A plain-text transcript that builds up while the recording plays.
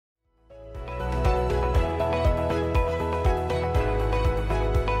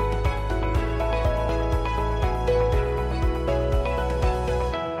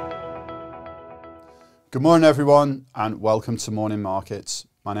Good morning everyone and welcome to Morning Markets.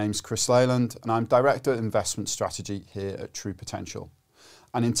 My name's Chris Leyland and I'm Director of Investment Strategy here at True Potential.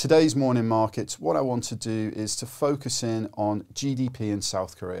 And in today's Morning Markets, what I want to do is to focus in on GDP in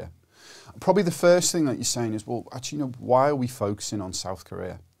South Korea. Probably the first thing that you're saying is, well, actually, why are we focusing on South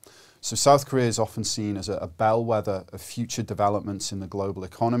Korea? So South Korea is often seen as a bellwether of future developments in the global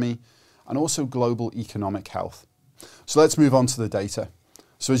economy and also global economic health. So let's move on to the data.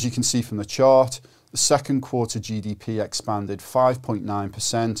 So as you can see from the chart, the second quarter GDP expanded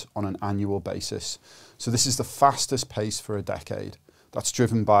 5.9% on an annual basis. So this is the fastest pace for a decade. That's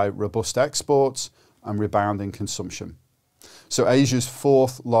driven by robust exports and rebounding consumption. So Asia's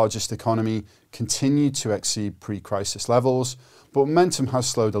fourth largest economy continued to exceed pre-crisis levels, but momentum has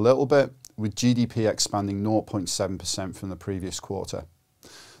slowed a little bit, with GDP expanding 0.7% from the previous quarter.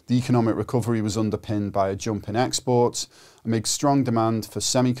 The economic recovery was underpinned by a jump in exports amid strong demand for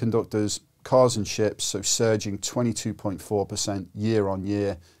semiconductors, cars and ships, so surging 22.4% year on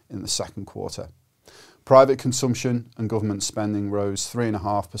year in the second quarter. Private consumption and government spending rose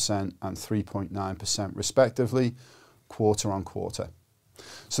 3.5% and 3.9% respectively, quarter on quarter.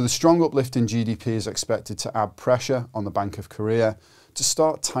 So the strong uplift in GDP is expected to add pressure on the Bank of Korea to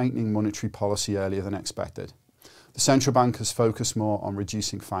start tightening monetary policy earlier than expected. The central bank has focused more on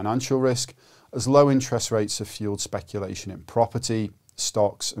reducing financial risk as low interest rates have fueled speculation in property,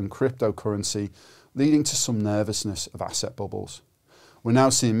 stocks and cryptocurrency, leading to some nervousness of asset bubbles. We're now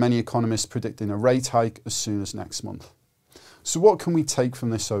seeing many economists predicting a rate hike as soon as next month. So what can we take from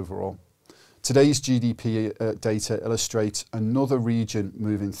this overall? Today's GDP data illustrates another region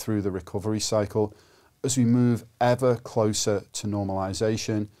moving through the recovery cycle as we move ever closer to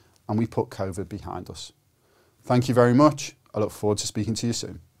normalisation and we put COVID behind us. Thank you very much. I look forward to speaking to you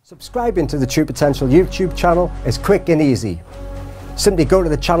soon. Subscribing to the True Potential YouTube channel is quick and easy. Simply go to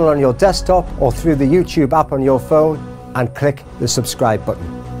the channel on your desktop or through the YouTube app on your phone and click the subscribe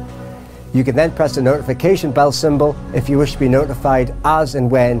button. You can then press the notification bell symbol if you wish to be notified as and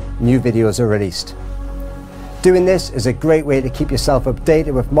when new videos are released. Doing this is a great way to keep yourself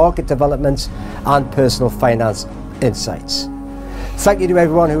updated with market developments and personal finance insights. Thank you to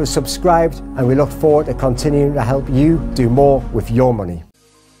everyone who has subscribed, and we look forward to continuing to help you do more with your money.